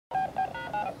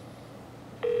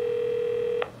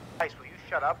Guys, will you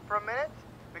shut up for a minute?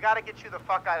 We gotta get you the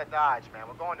fuck out of Dodge, man.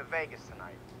 We're going to Vegas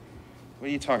tonight. What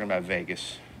are you talking about,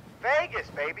 Vegas?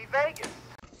 Vegas, baby, Vegas.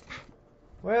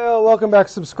 Well, welcome back,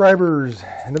 subscribers.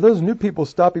 And to those new people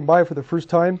stopping by for the first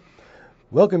time,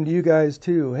 welcome to you guys,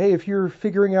 too. Hey, if you're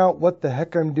figuring out what the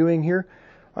heck I'm doing here,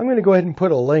 I'm going to go ahead and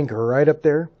put a link right up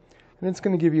there. And it's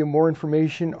going to give you more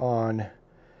information on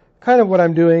kind of what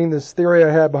I'm doing, this theory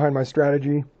I have behind my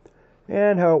strategy,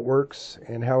 and how it works,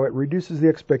 and how it reduces the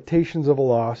expectations of a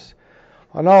loss,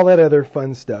 on all that other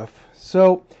fun stuff.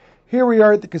 So here we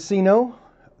are at the casino.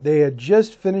 They had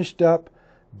just finished up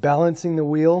balancing the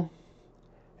wheel,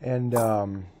 and it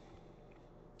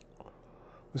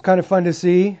was kind of fun to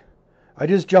see. I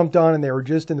just jumped on and they were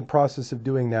just in the process of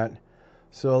doing that.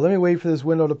 So let me wait for this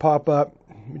window to pop up.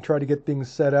 Let me try to get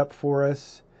things set up for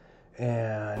us.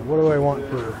 And what do I want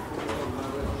for...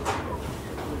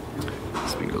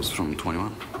 Spin goes from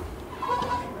 21.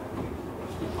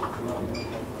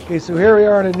 Okay, so here we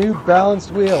are on a new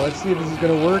balanced wheel. Let's see if this is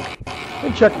going to work.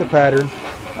 And check the pattern.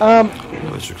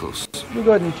 Extra close. Let me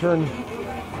go ahead and turn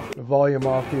the volume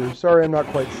off here. Sorry, I'm not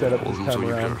quite set up this time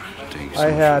around. I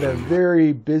had a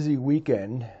very busy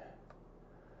weekend.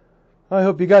 I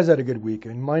hope you guys had a good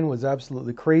weekend. Mine was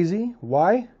absolutely crazy.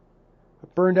 Why? I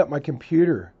burned up my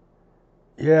computer.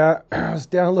 Yeah, I was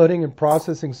downloading and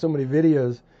processing so many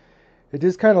videos. It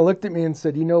just kind of looked at me and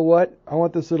said, you know what? I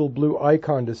want this little blue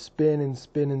icon to spin and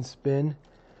spin and spin.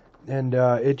 And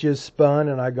it just spun,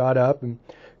 and I got up and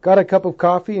got a cup of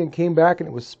coffee and came back, and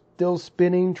it was still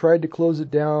spinning. Tried to close it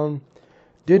down.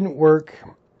 Didn't work.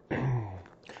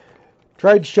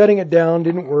 Tried shutting it down.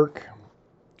 Didn't work.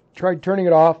 Tried turning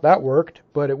it off. That worked,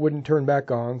 but it wouldn't turn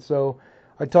back on. So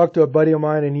I talked to a buddy of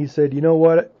mine, and he said, you know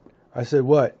what? I said,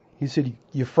 what? He said,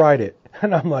 you fried it.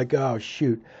 And I'm like, oh,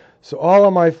 shoot. So all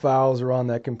of my files are on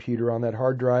that computer, on that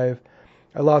hard drive.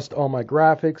 I lost all my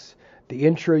graphics. The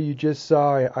intro you just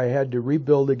saw, I had to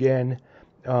rebuild again.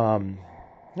 That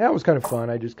was kind of fun.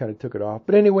 I just kind of took it off.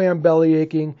 But anyway, I'm belly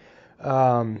aching.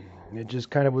 It just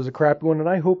kind of was a crappy one, and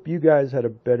I hope you guys had a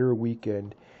better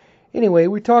weekend. Anyway,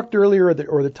 we talked earlier,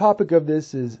 the topic of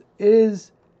this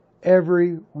is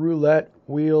every roulette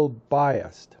wheel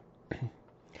biased?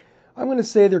 I'm going to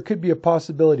say there could be a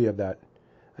possibility of that.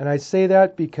 And I say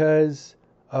that because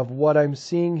of what I'm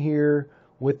seeing here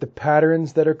with the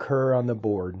patterns that occur on the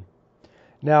board.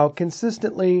 Now,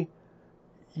 consistently,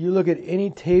 you look at any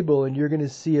table and you're going to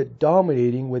see it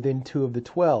dominating within two of the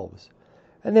 12s.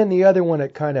 And then the other one,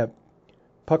 it kind of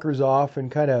puckers off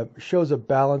and kind of shows a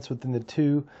balance within the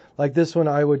two. Like this one,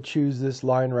 I would choose this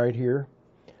line right here.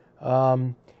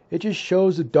 It just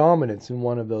shows a dominance in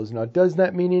one of those. Now, does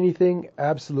that mean anything?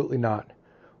 Absolutely not.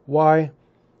 Why?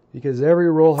 Because every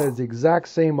roll has the exact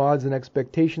same odds and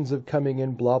expectations of coming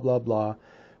in, blah, blah, blah.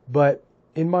 But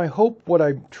in my hope, what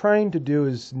I'm trying to do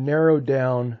is narrow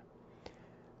down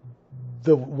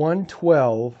the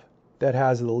 112 that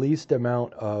has the least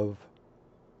amount of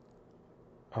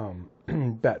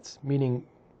bets. Meaning,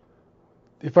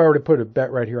 if I were to put a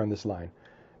bet right here on this line,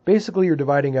 basically you're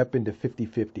dividing up into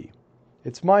 50-50.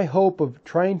 It's my hope of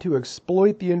trying to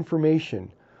exploit the information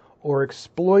or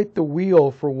exploit the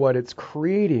wheel for what it's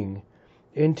creating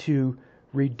into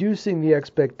reducing the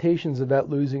expectations of that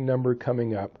losing number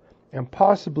coming up and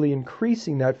possibly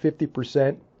increasing that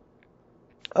 50%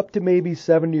 up to maybe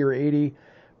 70 or 80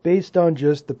 based on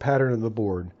just the pattern of the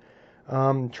board.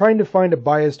 Trying to find a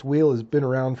biased wheel has been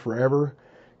around forever.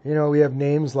 You know, we have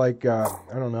names like, I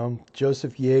don't know,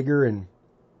 Joseph Jagger and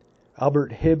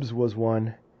Albert Hibbs was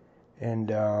one. And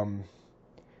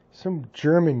some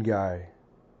German guy.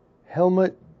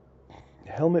 Helmut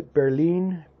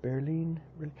Berlin.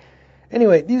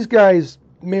 Anyway, these guys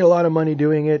made a lot of money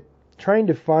doing it, trying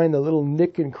to find the little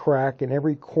nick and crack in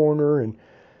every corner and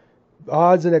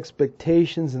odds and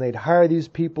expectations, and they'd hire these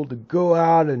people to go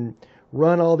out and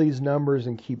run all these numbers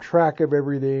and keep track of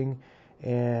everything,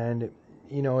 and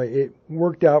you know, it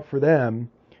worked out for them,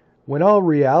 when all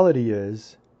reality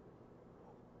is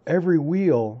every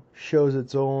wheel shows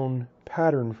its own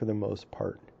pattern for the most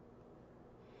part.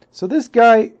 So this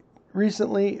guy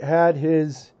recently had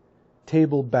his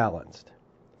table balanced.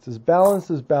 It's as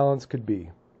balance could be.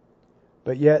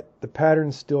 But yet the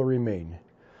patterns still remain.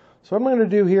 So what I'm going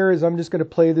to do here is I'm just going to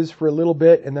play this for a little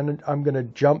bit, and then I'm going to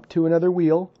jump to another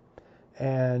wheel.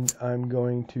 And I'm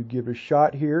going to give a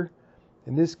shot here.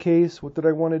 In this case, what did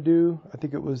I want to do? I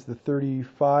think it was the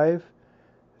 35.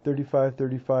 35,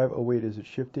 35. Oh, wait, is it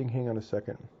shifting? Hang on a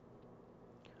second.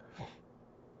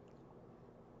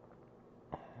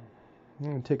 I'm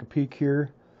going to take a peek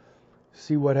here,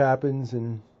 see what happens,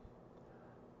 and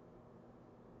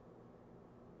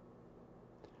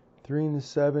 3 and the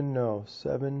 7, no,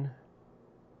 7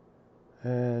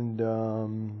 and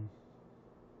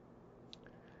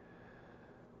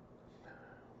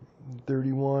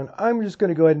 31. I'm just going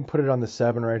to go ahead and put it on the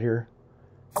 7 right here.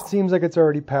 It seems like it's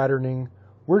already patterning.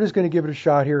 We're just going to give it a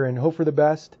shot here and hope for the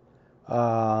best.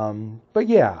 But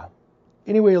yeah,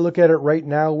 any way you look at it right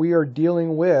now, we are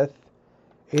dealing with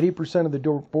 80% of the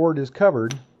board is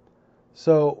covered.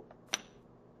 So,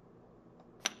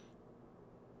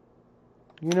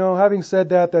 you know, having said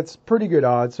that, that's pretty good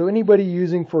odds. So anybody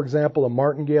using, for example, a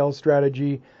martingale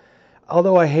strategy,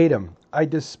 although I hate them, I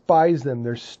despise them,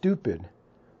 they're stupid.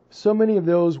 So many of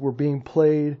those were being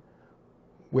played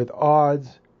with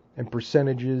odds and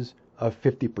percentages of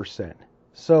 50%.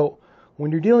 So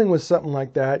when you're dealing with something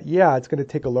like that, yeah, it's going to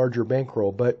take a larger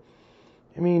bankroll. But,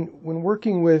 I mean, when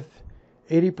working with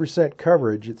 80%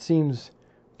 coverage, it seems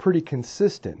pretty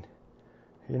consistent,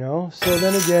 you know? So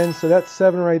then again, so that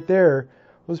 7 right there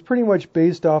was pretty much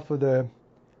based off of the,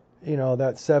 you know,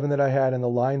 that 7 that I had and the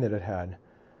line that it had.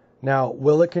 Now,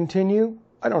 will it continue?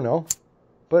 I don't know,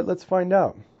 but let's find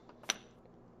out.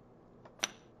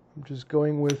 I'm just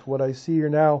going with what I see here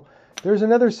now. There's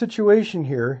another situation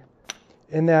here,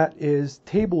 and that is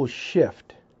tables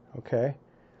shift, okay?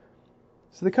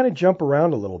 So they kind of jump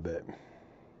around a little bit,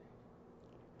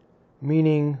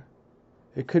 meaning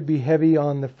it could be heavy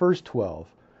on the first 12,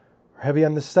 or heavy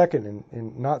on the second,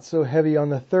 and not so heavy on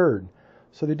the third.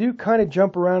 So they do kind of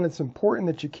jump around. It's important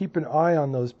that you keep an eye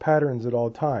on those patterns at all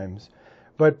times.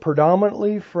 But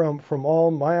predominantly from all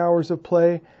my hours of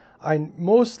play, I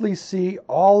mostly see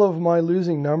all of my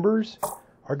losing numbers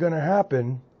are going to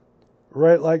happen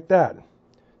right like that.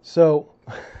 So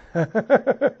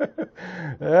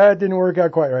that didn't work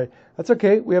out quite right. That's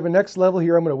okay. We have a next level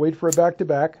here. I'm going to wait for a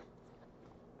back-to-back.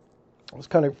 It was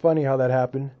kind of funny how that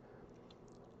happened.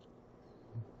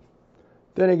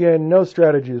 Then again, no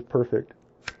strategy is perfect.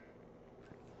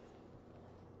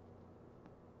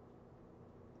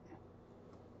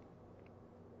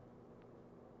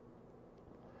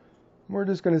 We're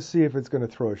just going to see if it's going to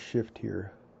throw a shift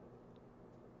here.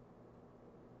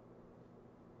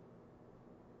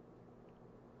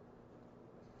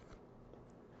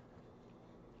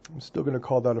 I'm still going to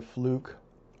call that a fluke.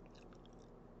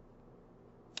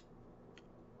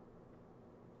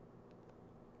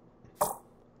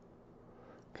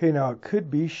 Okay, now it could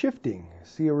be shifting.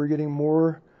 See how we're getting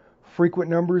more frequent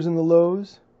numbers in the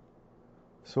lows?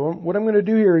 So what I'm going to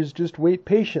do here is just wait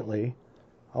patiently.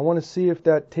 I want to see if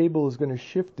that table is going to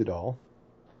shift at all.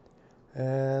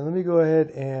 And let me go ahead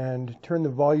and turn the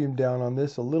volume down on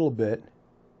this a little bit.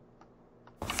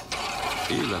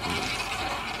 11.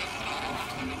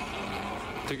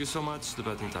 Thank you so much. The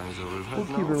betting time is over. We'll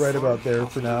keep it right about there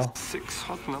for now. 6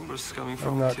 hot numbers coming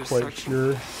from I'm not quite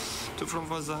sure. 2 from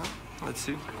Voisin. Let's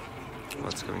see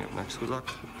what's coming up next. Good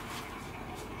luck.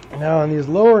 Now on these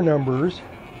lower numbers,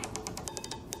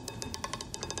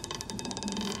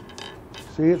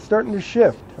 see, it's starting to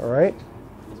shift, all right?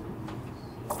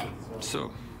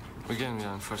 So, again, we are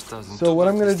on first thousand. So what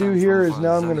I'm going to do here is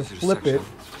now I'm going to flip it.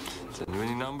 It's a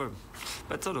winning number.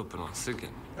 Let's open once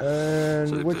again. And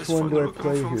so which one do I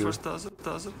play here? First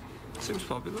thousand. Seems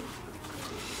popular.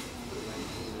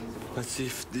 Let's see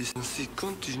if decency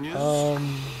continues.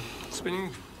 Spinning.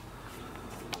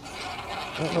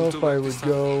 I don't know if I would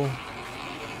go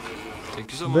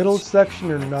Thank you so middle much.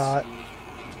 section or not.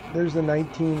 There's the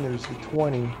 19, there's the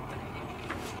 20,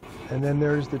 and then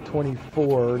there's the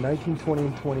 24, 19, 20,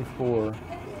 and 24.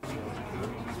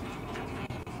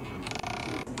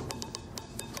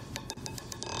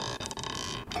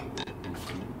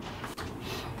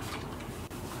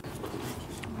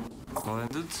 All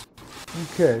ended.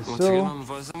 Okay, so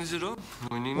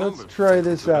let's try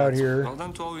this out here. Well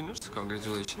done to all winners.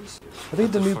 Congratulations. I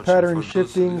think the new pattern is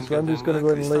shifting, so I'm just going to go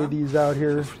ahead and lay these out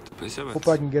here. Hope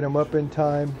I can get them up in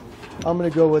time. I'm going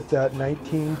to go with that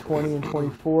 19, 20, and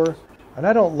 24. And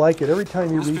I don't like it. Every time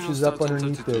he reaches up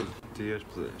underneath it. Dear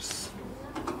players.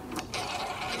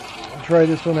 I'll try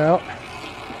this one out.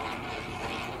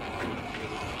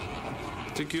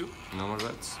 Thank you. No more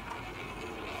bets.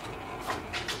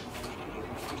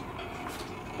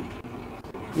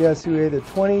 Yeah, see, we had the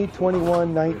 20,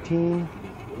 21, 19,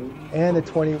 and the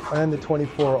 20 and the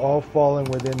 24 all falling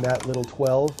within that little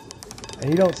 12. And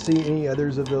you don't see any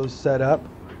others of those set up.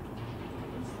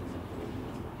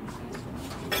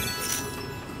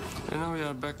 And now we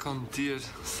are back on tier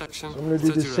section. So I'm going to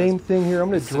do the same thing here. I'm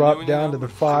going to drop down to the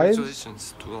 5s.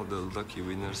 Congratulations to all the lucky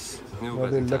winners. All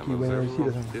the lucky winners. He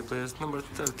doesn't. The players number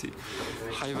 30.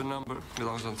 Higher number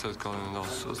belongs on third column and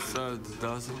also third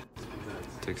dozen.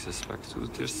 Takes us back to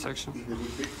tier section.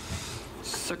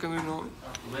 Second wheel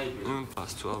in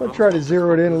pass to I'll try to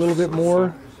zero it in a little bit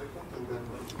more.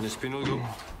 The spin will go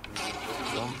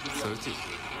from 30.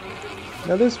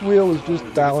 Now this wheel is just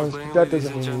balanced, but that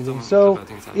doesn't mean anything. So,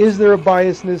 is there a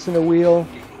biasness in a wheel?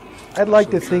 I'd like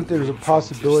to think there's a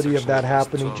possibility of that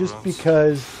happening just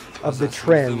because of the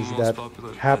trends that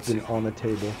happen on the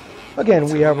table. Again,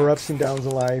 we have our ups and downs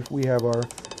in life. We have our,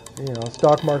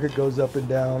 stock market goes up and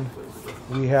down.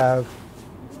 We have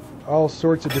all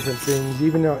sorts of different things.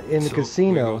 Even in the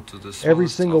casino, every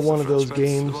single one of those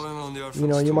games,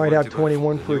 you might have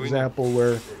 21, for example,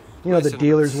 where the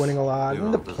dealer's winning a lot,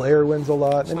 and the player wins a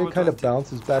lot, and it kind of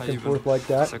bounces back and forth like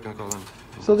that.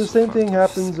 So the same thing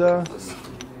happens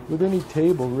with any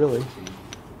table, really.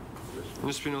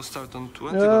 Can't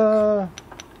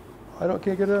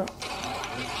get it up.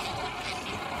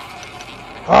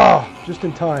 Ah, just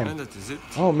in time.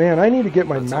 Oh man, I need to get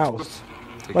my mouse.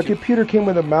 My computer came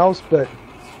with a mouse, but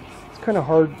it's kind of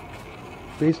hard,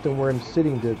 based on where I'm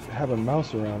sitting, to have a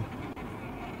mouse around.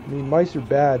 I mean, mice are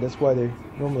bad, that's why they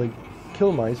normally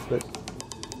kill mice, but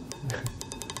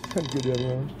it's kind of good to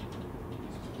have around.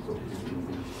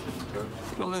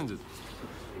 Well ended.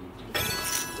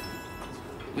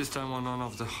 This time on one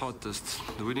of the hottest,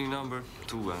 the winning number,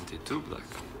 22 black.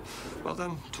 Well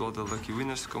done to all the lucky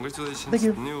winners. Congratulations. Thank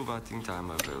you. New batting time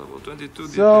available. 22.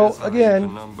 So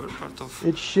again,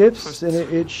 it shifts, and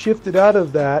it shifted out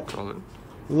of that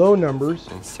low numbers.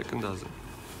 And second dozen.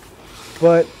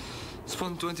 But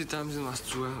spun 20 times in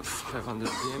last 12, 500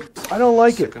 PM. I don't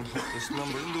like it. Second hottest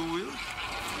number in the wheel.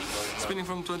 Spinning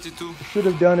from 22. Should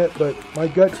have done it, but my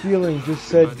gut feeling just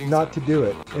said not to do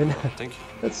it. And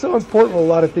that's so important with a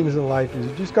lot of things in life, is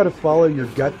you just got to follow your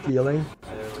gut feeling.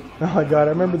 Oh my God,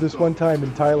 I remember this one time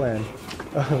in Thailand.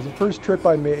 It was the first trip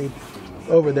I made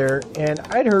over there, and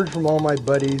I'd heard from all my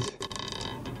buddies.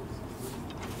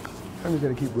 I'm just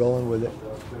going to keep rolling with it.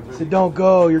 They said, don't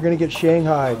go, you're going to get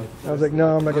shanghaied. I was like,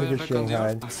 no, I'm not going to get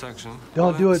shanghaied.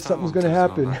 Don't do it, something's going to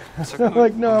happen. I'm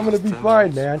like, no, I'm going to be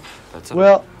fine, man.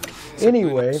 Well,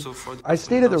 anyway, I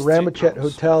stayed at the Ramachet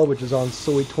Hotel, which is on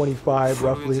Soi 25,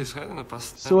 roughly.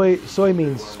 Soi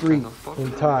means street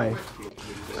in Thai.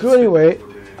 So anyway,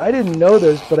 I didn't know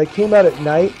this, but I came out at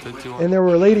night, and there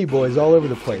were ladyboys all over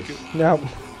the place. Now,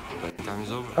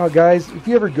 guys, if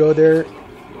you ever go there,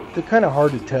 they're kind of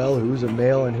hard to tell who's a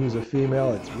male and who's a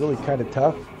female. It's really kind of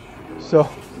tough. So,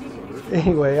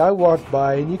 anyway, I walked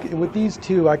by, and with these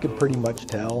two, I could pretty much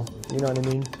tell. You know what I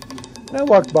mean? And I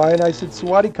walked by, and I said,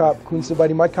 "Sawadi kap, kun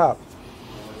sabadi my kap,"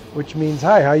 which means,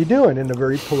 "Hi, how you doing?" in a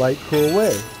very polite, cool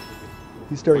way.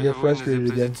 He started to get frustrated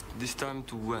again. This time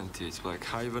 20. It's like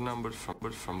high number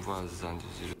from was and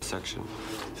section.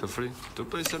 Feel free to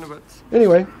place any bets.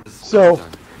 Anyway, so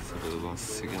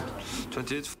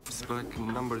 28 black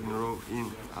number in a row in.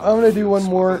 I'm gonna do one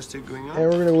more, and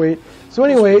we're gonna wait. So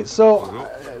anyway, so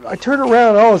I turn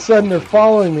around, all of a sudden they're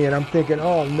following me, and I'm thinking,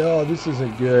 oh no, this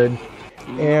isn't good.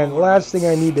 And the last thing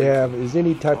I need to have is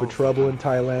any type of trouble in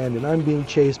Thailand, and I'm being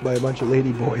chased by a bunch of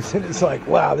ladyboys, and it's like,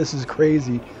 wow, this is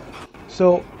crazy.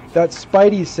 So that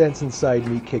spidey sense inside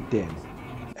me kicked in,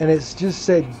 and it's just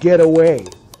said, get away.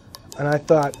 And I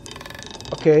thought,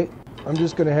 okay, I'm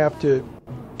just going to have to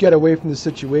get away from the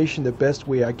situation the best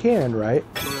way I can, right?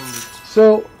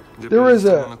 So there was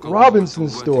a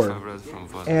Robinsons store,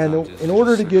 and in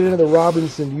order to get into the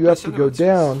Robinson, you have to go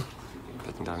down.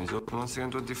 You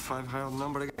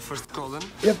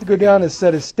have to go down a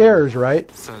set of stairs, right?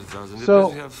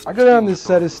 So I go down this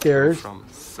set of stairs,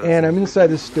 and I'm inside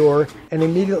the store, and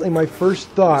immediately my first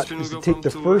thought is to take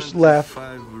the first left,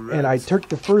 and I took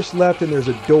the first left, and there's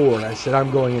a door, and I said,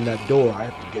 I'm going in that door. I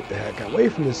have to get the heck away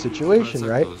from this situation,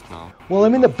 right? Well,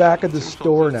 I'm in the back of the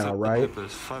store now, right?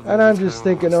 And I'm just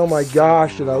thinking, oh my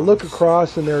gosh, and I look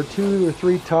across, and there are 2 or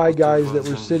 3 Thai guys that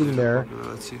were sitting there,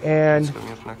 and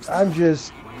I'm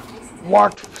just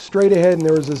walked straight ahead, and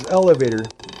there was this elevator,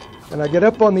 and I get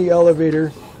up on the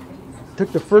elevator,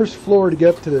 took the first floor to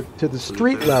get up to the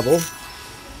street level.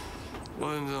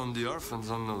 On the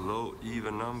orphans on the low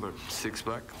even number 6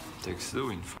 black takes the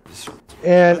win for this round.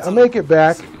 And I make it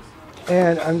back,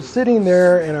 and I'm sitting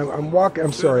there, and I'm walking.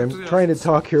 I'm sorry, I'm trying to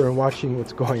talk here and watching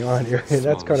what's going on here, and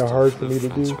that's kind of hard for me to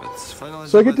do.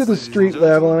 So I get to the street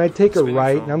level, and I take a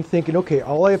right, and I'm thinking, okay,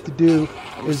 all I have to do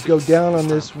is go down on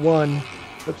this one.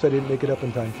 Oops, I didn't make it up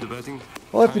in time.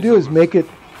 All I have to do is make it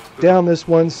down this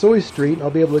one Soy Street, and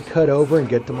I'll be able to cut over and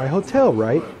get to my hotel,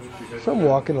 right? So I'm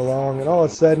walking along, and all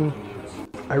of a sudden,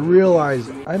 I realize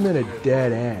I'm in a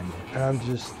dead end. And I'm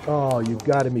just, oh, you've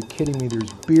got to be kidding me.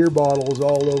 There's beer bottles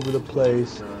all over the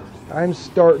place. I'm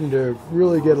starting to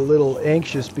really get a little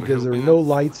anxious because there are no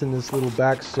lights in this little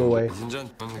back soy,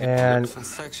 and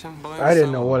I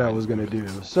didn't know what I was going to do.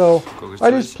 So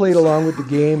I just played along with the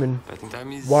game and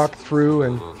walked through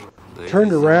and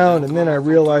turned around, and then I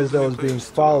realized I was being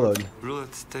followed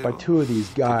by two of these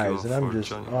guys, and I'm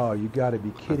just, oh, you got to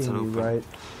be kidding me, right?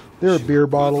 There are beer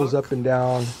bottles up and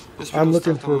down. I'm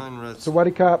looking for,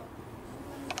 somebody cop.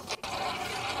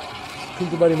 Can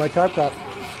somebody my cop?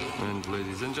 And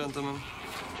ladies and gentlemen,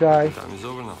 Chai. time is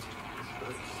over now.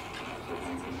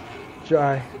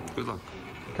 Chai. Good luck.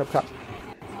 Cop.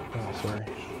 Oh, sorry.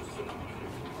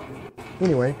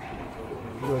 Anyway,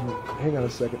 go ahead and, hang on a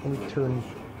second. Let me turn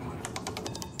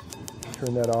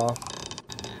that off.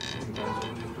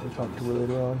 We'll talk to her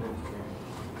later on.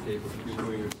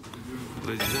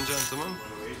 Ladies and gentlemen,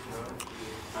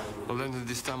 I landed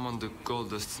this time on the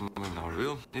coldest number in our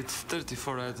wheel. It's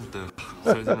 34 at the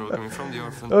 13 row coming from the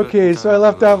orphan. Okay, so I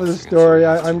left off of the story.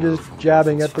 I'm just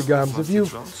jabbing at the gums.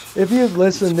 If you've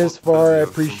listened this far, I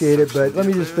appreciate it, but let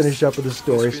me just finish up with the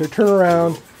story. So turn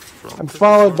around. I'm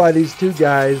followed by these two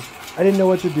guys. I didn't know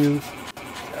what to do.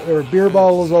 There were beer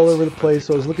bottles all over the place,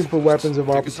 so I was looking for weapons of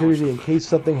opportunity in case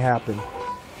something happened.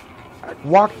 I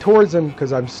walked towards them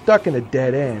because I'm stuck in a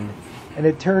dead end, and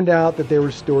it turned out that they were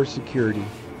store security.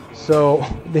 So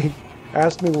they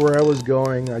asked me where I was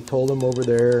going. I told them over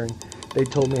there, and they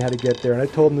told me how to get there. And I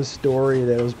told them the story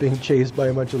that I was being chased by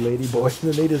a bunch of ladyboys,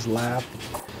 and they just laughed.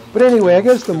 But anyway, I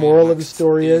guess the moral of the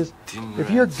story is, if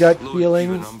your gut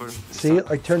feeling, see,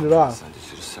 I turned it off.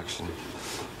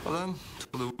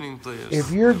 If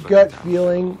your gut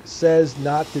feeling says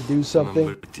not to do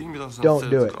something, don't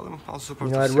do it. You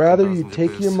know, I'd rather you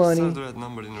take your money,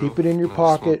 keep it in your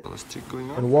pocket,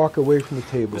 and walk away from the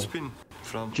table.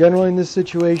 Generally in this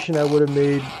situation, I would have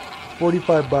made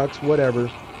 45 bucks,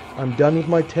 whatever. I'm done with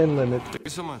my 10-minute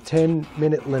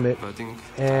limit,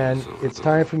 and it's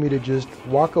time for me to just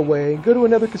walk away and go to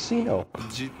another casino.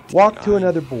 Walk to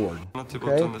another board,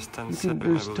 okay?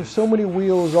 There's so many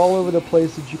wheels all over the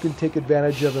place that you can take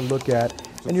advantage of and look at,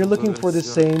 and you're looking for the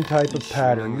same type of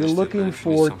pattern. You're looking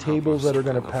for tables that are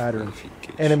going to pattern.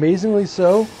 And amazingly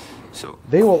so,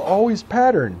 they will always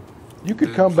pattern. You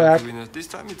could come back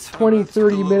 20,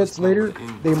 30 minutes later,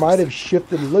 they might have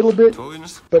shifted a little bit,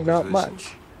 but not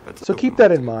much. So keep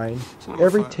that in mind.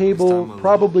 Every table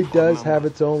probably does have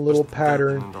its own little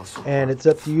pattern, and it's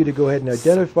up to you to go ahead and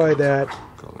identify that.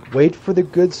 Wait for the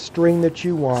good string that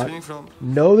you want.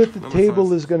 Know that the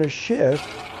table is going to shift.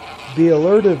 Be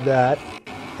alert of that,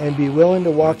 and be willing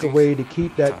to walk away to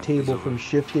keep that table from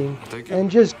shifting,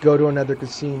 and just go to another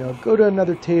casino, go to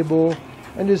another table,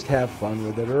 and just have fun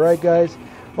with it. Alright, guys?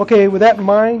 Okay, with that in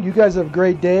mind, you guys have a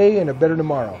great day and a better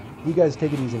tomorrow. You guys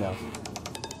take it easy now.